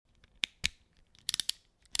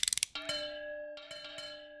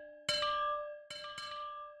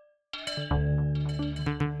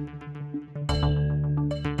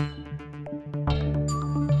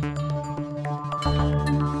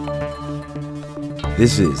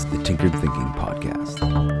This is the Tinkered Thinking Podcast.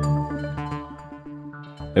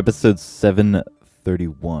 Episode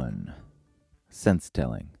 731, Sense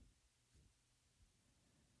Telling.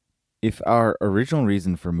 If our original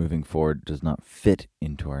reason for moving forward does not fit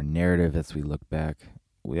into our narrative as we look back,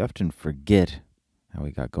 we often forget how we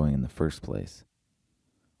got going in the first place.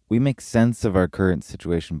 We make sense of our current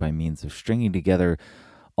situation by means of stringing together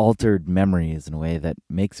altered memories in a way that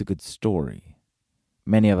makes a good story.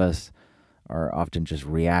 Many of us are often just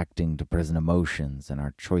reacting to present emotions, and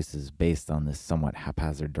our choices based on this somewhat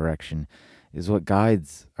haphazard direction is what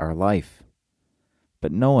guides our life.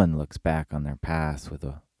 But no one looks back on their past with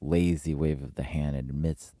a lazy wave of the hand and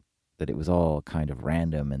admits that it was all kind of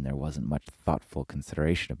random and there wasn't much thoughtful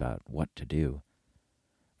consideration about what to do.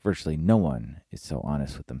 Virtually no one is so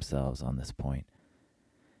honest with themselves on this point.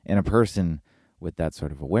 And a person with that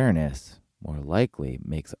sort of awareness more likely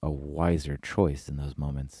makes a wiser choice in those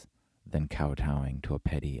moments than kowtowing to a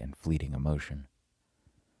petty and fleeting emotion.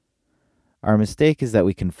 Our mistake is that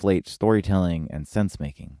we conflate storytelling and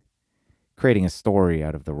sense-making. Creating a story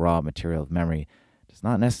out of the raw material of memory does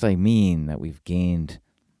not necessarily mean that we've gained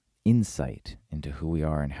insight into who we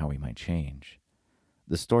are and how we might change.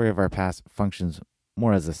 The story of our past functions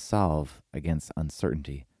more as a salve against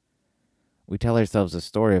uncertainty. We tell ourselves a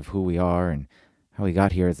story of who we are and how we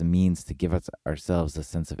got here as a means to give ourselves a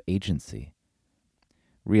sense of agency.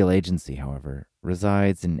 Real agency, however,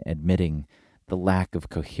 resides in admitting the lack of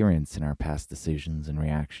coherence in our past decisions and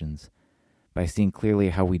reactions by seeing clearly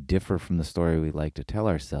how we differ from the story we like to tell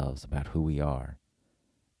ourselves about who we are.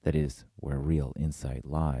 That is where real insight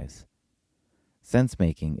lies.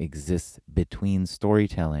 Sense-making exists between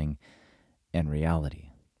storytelling and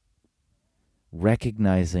reality.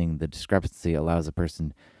 Recognizing the discrepancy allows a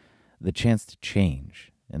person the chance to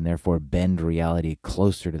change and therefore bend reality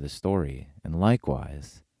closer to the story. And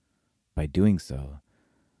likewise, by doing so,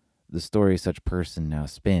 the story such person now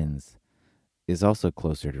spins is also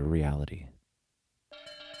closer to reality.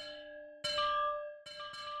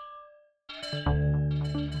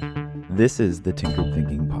 This is the Tinkered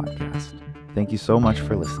Thinking Podcast. Thank you so much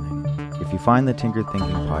for listening. If you find the Tinkered Thinking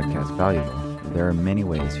Podcast valuable, there are many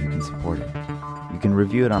ways you can support it. You can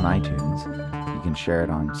review it on iTunes. You can share it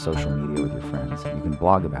on social media with your friends. You can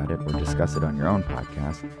blog about it or discuss it on your own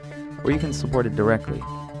podcast. Or you can support it directly.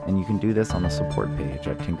 And you can do this on the support page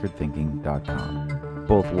at tinkeredthinking.com.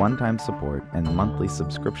 Both one-time support and monthly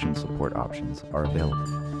subscription support options are available.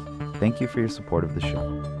 Thank you for your support of the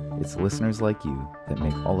show. It's listeners like you that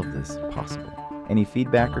make all of this possible. Any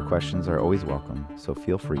feedback or questions are always welcome, so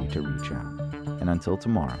feel free to reach out. And until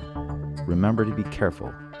tomorrow, remember to be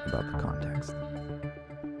careful about the context.